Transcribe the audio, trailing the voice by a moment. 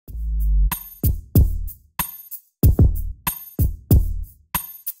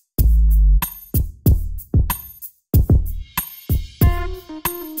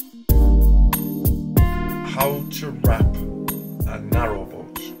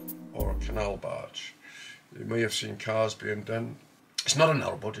canal barge. You may have seen cars being done. It's not a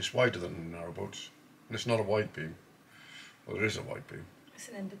narrowboat, it's wider than a narrowboat. And it's not a wide beam. Well, there is a wide beam. It's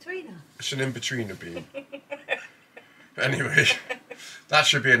an in-betweener. It's an in-betweener beam. Anyway, that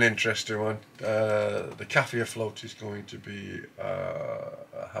should be an interesting one. The Café Afloat is going to be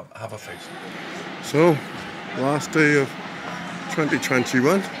have a face. So, last day of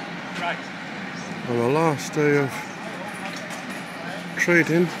 2021. Right. And the last day of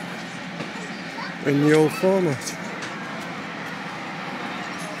trading in the old format.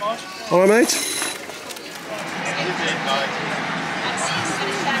 Alright, mate?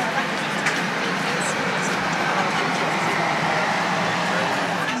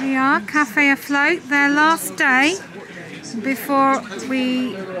 We are Café Afloat, their last day before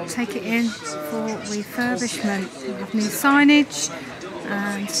we take it in for refurbishment. We have new signage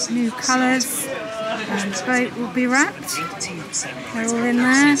and new colours, and the boat will be wrapped. They're all in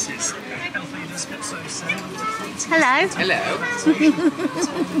there. Hello. Hello.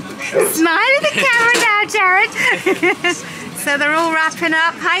 Smile at the camera now, Jared. So they're all wrapping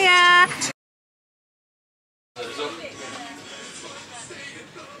up. Hiya.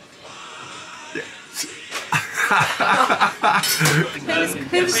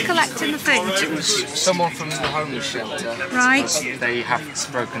 Who's collecting the food? It was someone from the homeless shelter. Right. They have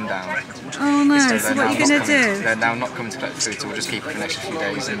broken down. Oh no, so what are you going to do? They're now not coming to collect the food, so we'll just keep it for the next few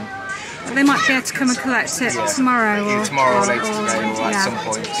days. And They might be able to come and collect it tomorrow or later today or at some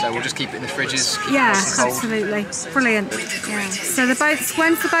point. So we'll just keep it in the fridges. Keep yeah, it nice and cold. absolutely. Brilliant. Yeah. So the boat's,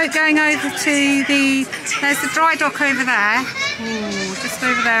 when's the boat going over to the, there's the dry dock over there. Ooh, just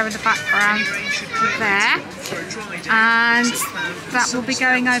over there in the background. There. And that will be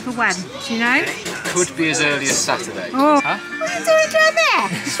going over when? Do you know? Could be as early as Saturday. Oh. Huh? What are you doing down there?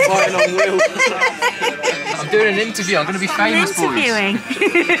 Spying on Will. I'm doing an interview. I'm going to be famous, boys. Interviewing.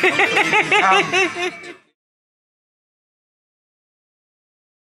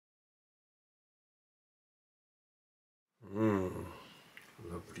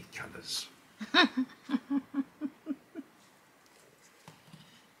 Lovely colours.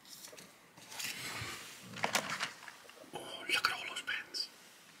 Look at all those pens.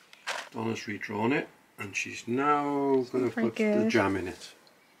 Donna's redrawn it, and she's now going to put the jam in it.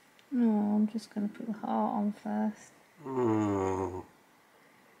 Oh, I'm just going to put the heart on first. Oh.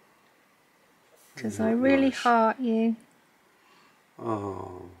 Because I really heart you.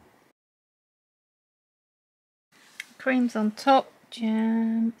 Oh. Cream's on top,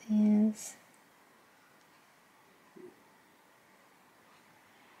 jam is...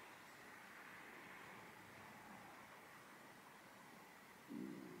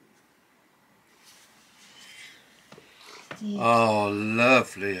 Oh,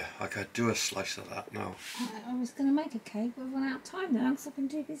 lovely. I could do a slice of that now. I was going to make a cake, but I've run out of time now because I've been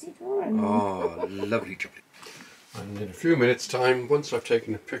too busy drawing. Oh, lovely jubbly. And in a few minutes' time, once I've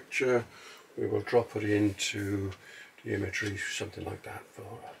taken a picture, we will drop it into the imagery, something like that, for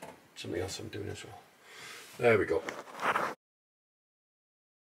something else I'm doing as well. There we go.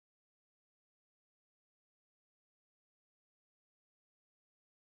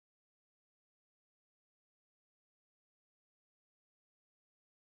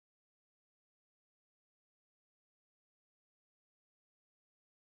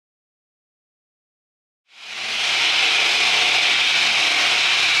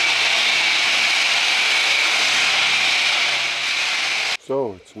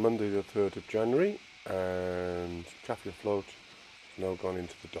 So it's Monday the 3rd of January and Café Afloat has now gone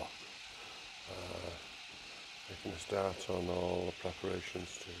into the dock. Making a start on all the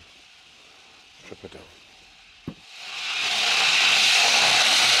preparations to strip it down.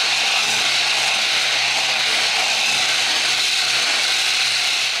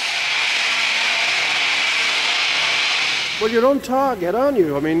 Well, you're on target, aren't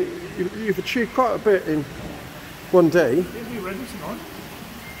you? I mean, you've achieved quite a bit in one day.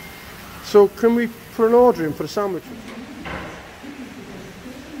 So can we put an order in for a sandwich?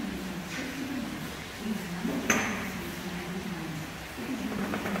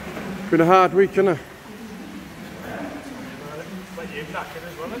 Been a hard week, hasn't it?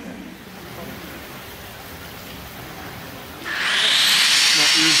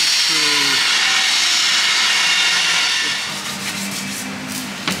 Not used to...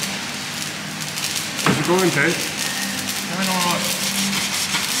 How's it going, Dave? Going all right.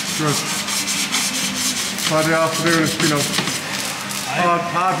 Good. Friday afternoon, it's been a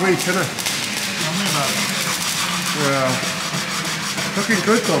hard week, isn't it? Tell me about it. Yeah. Looking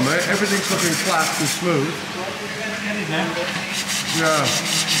good though, mate. Everything's looking flat and smooth. Yeah.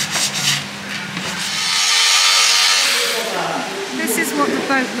 This is what the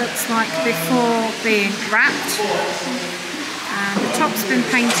boat looks like before being wrapped. And the top's been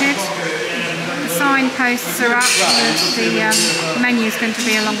painted. The signposts are up. The menu is going to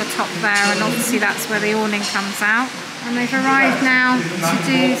be along the top there, and obviously that's where the awning comes out. And they've arrived now to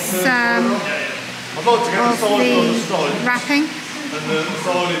do some of the wrapping. And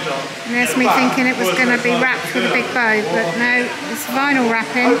there's me thinking it was going to be wrapped with a big bow, but no, it's vinyl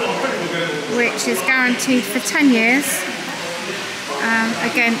wrapping, which is guaranteed for 10 years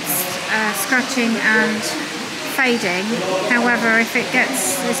against scratching and fading. However, if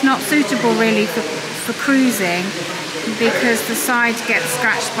it's not suitable really for cruising, because the sides get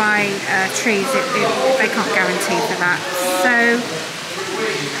scratched by trees, they can't guarantee for that. So,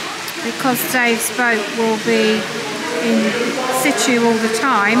 because Dave's boat will be in situ all the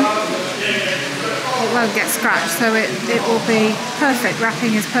time, it won't get scratched, so it will be perfect.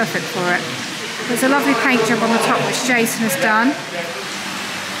 Wrapping is perfect for it. There's a lovely paint job on the top which Jason has done.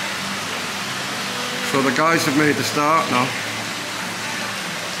 So the guys have made the start now.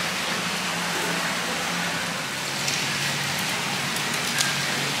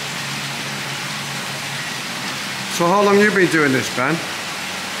 So how long have you been doing this, Ben?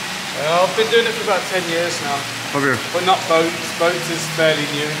 I've been doing it for about 10 years now. Have you? But not boats. Boats is fairly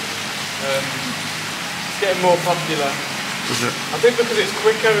new. It's getting more popular. Is it? I think because it's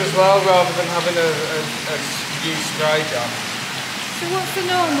quicker as well, rather than having a new spray gun. So what's the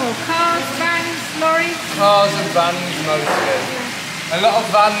normal? Cars, vans, lorries? Cars and vans mostly. A lot of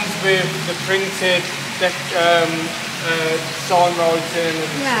vans with the printed sign writing and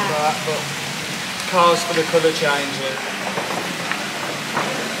stuff like that, but cars for the colour changing.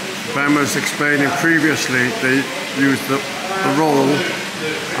 Ben was explaining previously they used the roll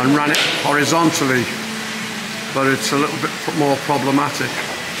and ran it horizontally, but it's a little bit more problematic.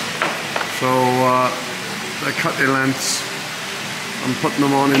 So they cut the lengths and put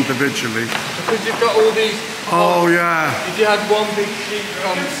them on individually. Because you've got all these... Oh yeah. If you had one big sheet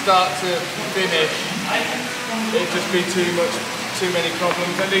from start to finish, it'd just be too many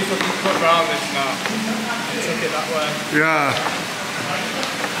problems. At least I can cut around this now and take it that way. Yeah.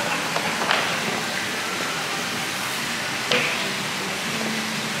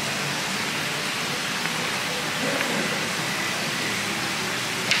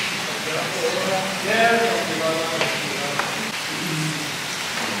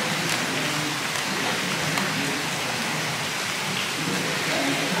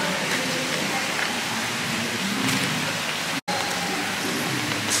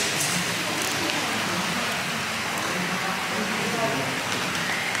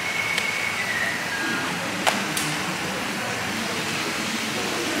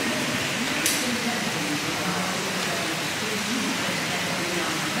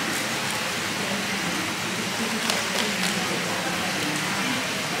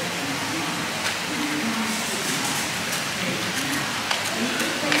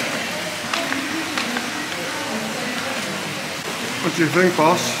 What do you think,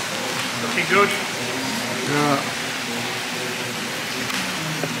 boss? Looking good. Yeah.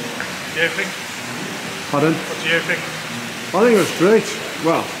 What do you think? Pardon? What do you think? I think it's great.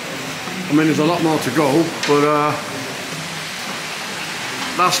 Well, I mean, there's a lot more to go, but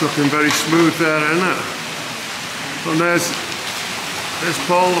that's looking very smooth there, isn't it? And there's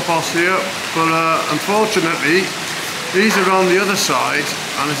Paul, the boss here, but unfortunately, these are on the other side,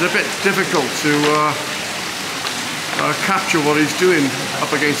 and it's a bit difficult to capture what he's doing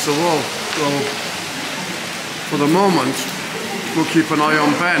up against the wall. So, for the moment, we'll keep an eye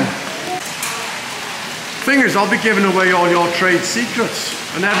on Ben. Thing is, I'll be giving away all your trade secrets,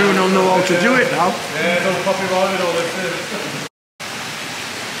 and everyone will know how to do it now. Yeah, don't copyright it all this.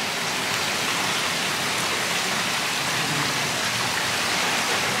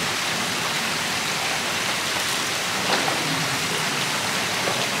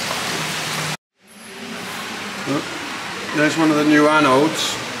 There's one of the new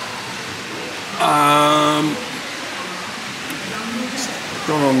anodes.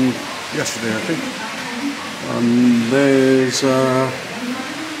 Gone on yesterday, I think. And there's an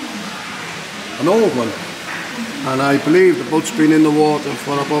old one, and I believe the boat's been in the water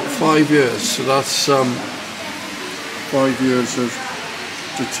for about 5 years. So that's 5 years of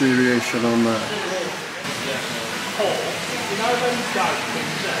deterioration on there.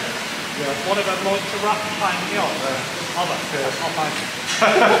 One of them likes to wrap and paint me on. Oh, that's good. I'll paint it.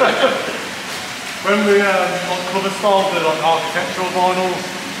 When we cover style do like architectural vinyls,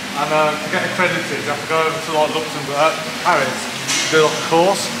 and to get accredited, you have to go over to like Luxembourg, Paris, do like a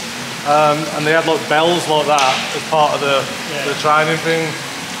course, and they had like bells like that as part of the training thing,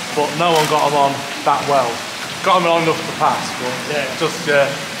 but no one got them on that well. got them long enough to pass, but Yeah. just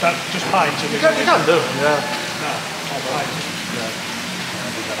Just paint it. you can do them, yeah. No, I'll paint it.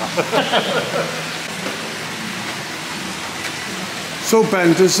 So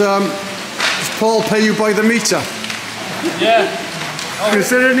Ben, does Paul pay you by the meter? Yeah. Is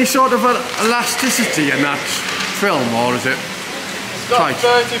there any sort of elasticity in that film, or is it It's got tight?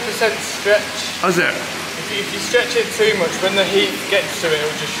 30% stretch. Is it? If you stretch it too much, when the heat gets to it,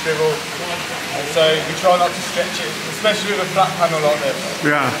 it'll just shrivel. And so we try not to stretch it, especially with a flat panel like this.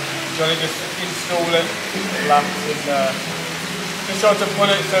 Yeah. Try to just install it, lamps, and just try to put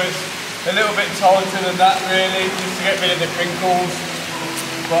it so it's a little bit tighter than that, really, just to get rid of the crinkles.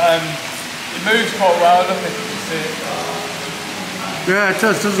 But it moves quite well, look, if you can see it. Yeah, it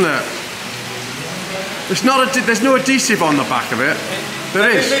does, doesn't it? It's not there's no adhesive on the back of it. There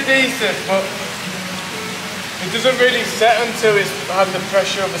It's is. adhesive, but it doesn't really set until it's had the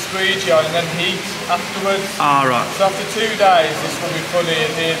pressure of the squeegee on and then heat afterwards. Ah, right. So after 2 days, this will be fully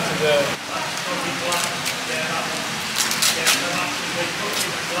adhered to the...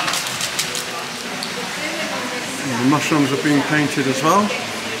 The mushrooms are being painted as well.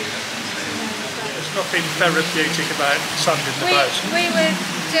 There's nothing therapeutic about sanding the boat. We were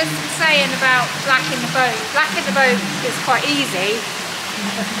just saying about blacking the boat. Blacking the boat is quite easy,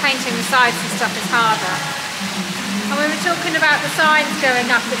 but painting the sides and stuff is harder. And we were talking about the signs going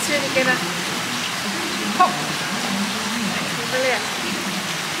up. It's really going to pop. Brilliant.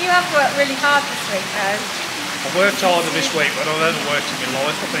 You have worked really hard this week though. I've worked harder this week, but I've never worked in my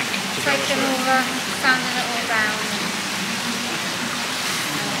life, I think, to be honest Taking with all you. sanding it all down.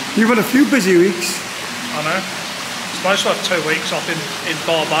 You've had a few busy weeks. I know. Supposed to have 2 weeks off in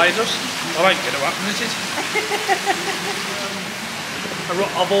Barbados. That ain't going to happen, is it?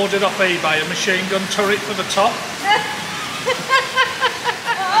 I've ordered off eBay a machine gun turret for the top.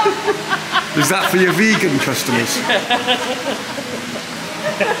 Is that for your vegan customers?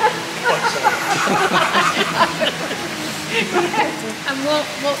 And what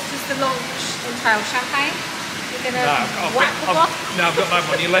does the launch entail? Champagne? You're going to whack the bottle? No, I've got no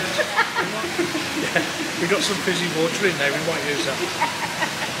money left. Yeah, we've got some fizzy water in there, we might use that.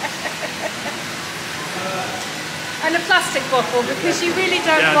 And a plastic bottle, because you really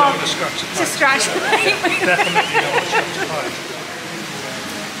don't Yeah, I want don't want to scratch the to paint. scratch the paint with. Definitely don't want to scratch the paint.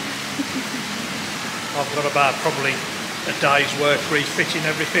 I've got about probably a day's work refitting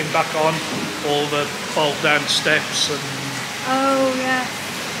everything back on, all the fold down steps and Oh, yeah.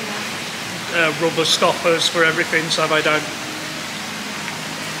 rubber stoppers for everything so they don't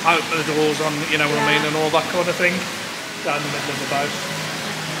open the doors on, you know what I mean, and all that kind of thing down the middle of the boat.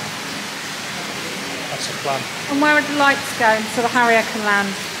 That's the plan. And where are the lights going so the Harrier can land?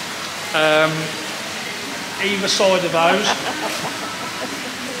 Either side of those.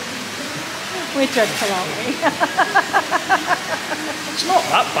 We're dreadful, aren't we? It's not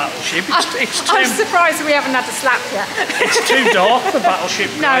that battleship, it's I'm too, surprised we haven't had a slap yet. it's too dark for battleship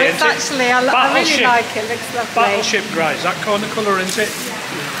No, grey, it's isn't it? actually, I really like it, it looks lovely. Battleship grey, is that kind of colour, isn't it?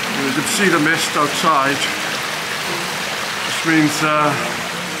 You can see the mist outside. This means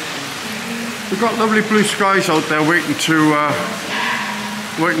we've got lovely blue skies out there waiting to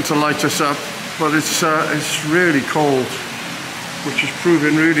light us up, but it's really cold, which is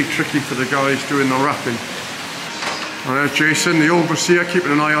proving really tricky for the guys doing the wrapping. And there's Jason, the overseer,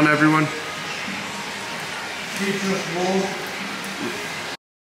 keeping an eye on everyone.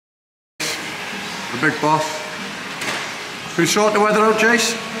 The big boss. Can you sort the weather out,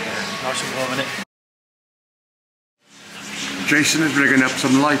 Jace? Nice and warm, isn't it? Jason is rigging up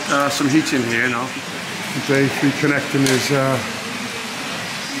some light, some heating here now. Dave's reconnecting his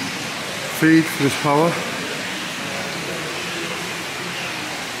feed for his power.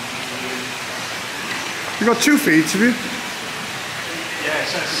 You got 2 feeds, have you? Yeah,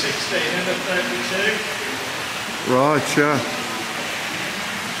 so 16 and a 32. Right, yeah.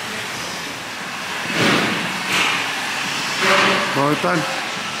 Right then.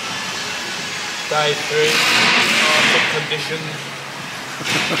 Day 3, Arctic conditions.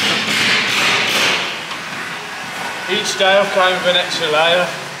 Each day I've come with an extra layer.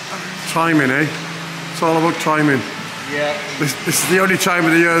 Timing, eh? It's all about timing. Yeah. This is the only time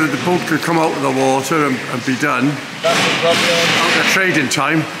of the year that the boat could come out of the water and be done. That's the problem. Out of trading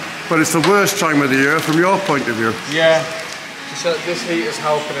time, but it's the worst time of the year from your point of view. Yeah. So this heat is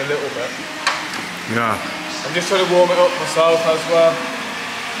helping a little bit. Yeah. I'm just trying to warm it up myself as well.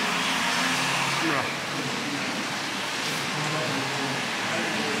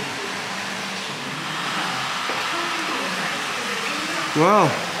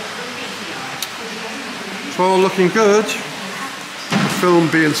 Well, it's all looking good. The film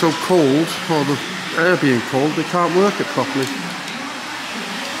being so cold, or the air being cold, they can't work it properly.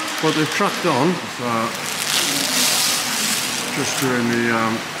 But they've cracked on. Just doing the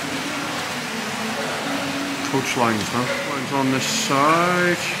coach lines now. Lines on this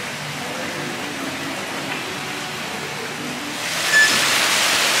side.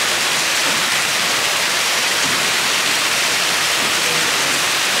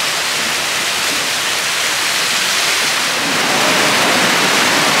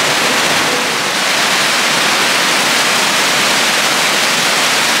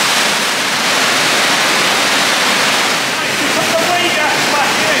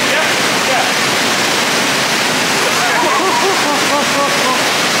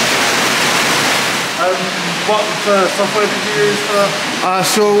 What software did you use for that?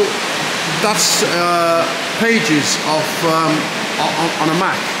 So that's Pages of on a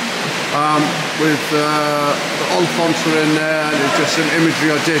Mac with all the fonts are in there, and it's just some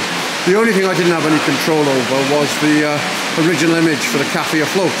imagery I did. The only thing I didn't have any control over was the original image for the Café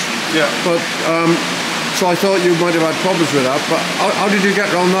Afloat. Yeah. But so I thought you might have had problems with that. But how did you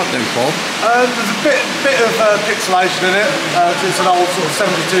get around that then, Paul? There's a bit of pixelation in it. It's an old sort of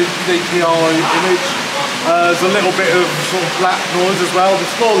 72 dpi image. There's a little bit of sort of black noise as well. The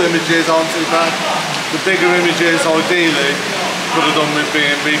small images aren't too bad. The bigger images, ideally, could have done with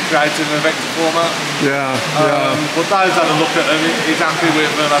being recreated in a vector format. Yeah, But Dave's had a look at them. He's happy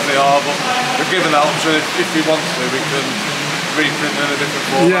with them as they are. But we're given that option. If he wants to, we can reprint in a different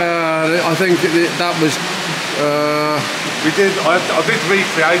format. Yeah, I think that was. We did. I did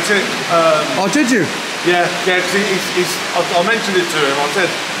recreate it. Oh, did you? Yeah, because I mentioned it to him. I said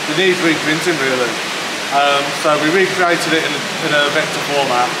we need reprinting really. So we recreated it in a vector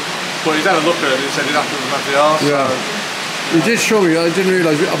format, but he's had a look at it and he said he's happy with as they are. Yeah. So. He did show me, I didn't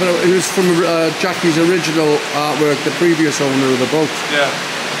realise, it was from Jackie's original artwork, the previous owner of the boat. Yeah.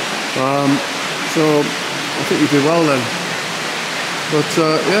 So I think you did well then. But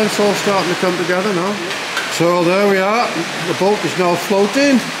yeah, it's all starting to come together now. So there we are, the boat is now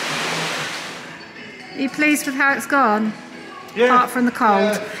floating. Are you pleased with how it's gone? Yeah. Apart from the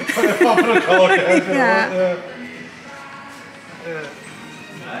cold. Apart from the cold, Yeah.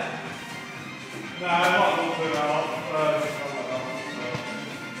 No, I'm not going to that off.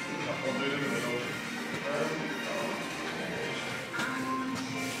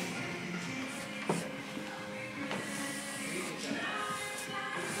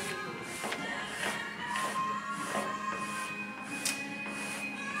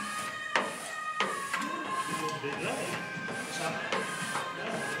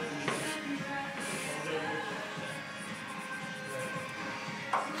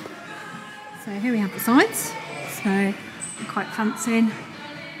 So here we have the sides. So I'm quite fancying.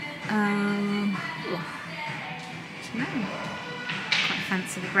 Quite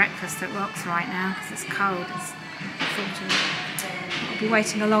fancy the breakfast at Rocks right now because it's cold. I'll be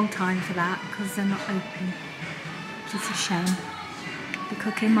waiting a long time for that because they're not open, which is a shame. I'll be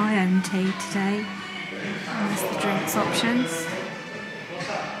cooking my own tea today. And there's the drinks options.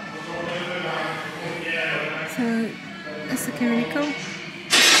 So that's looking really cool.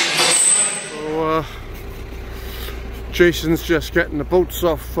 So Jason's just getting the boats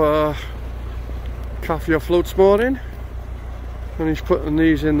off Café Afloat this morning, and he's putting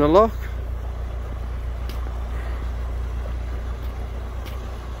these in the lock.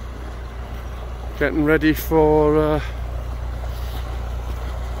 Getting ready for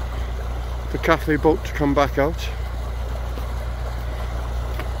the Café boat to come back out.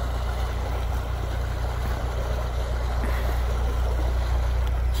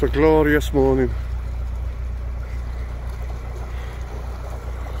 It's a glorious morning.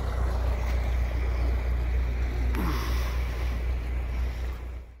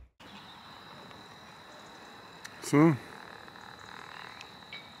 So,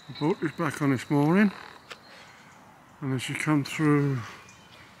 the boat is back on this morning, and as you come through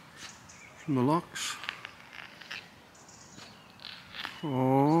from the locks,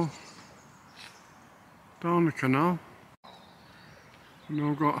 or down the canal, we've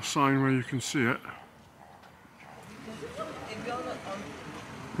now got a sign where you can see it,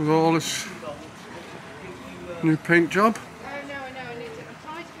 with all this new paint job,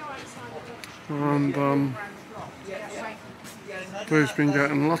 and Dave's been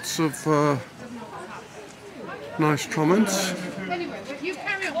getting lots of nice comments,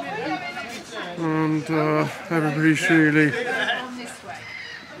 and everybody's really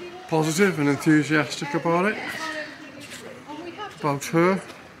positive and enthusiastic about it, about her.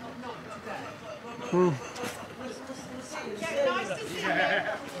 Oh.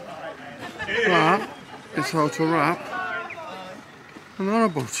 That is how to wrap a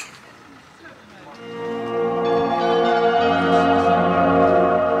narrowboat.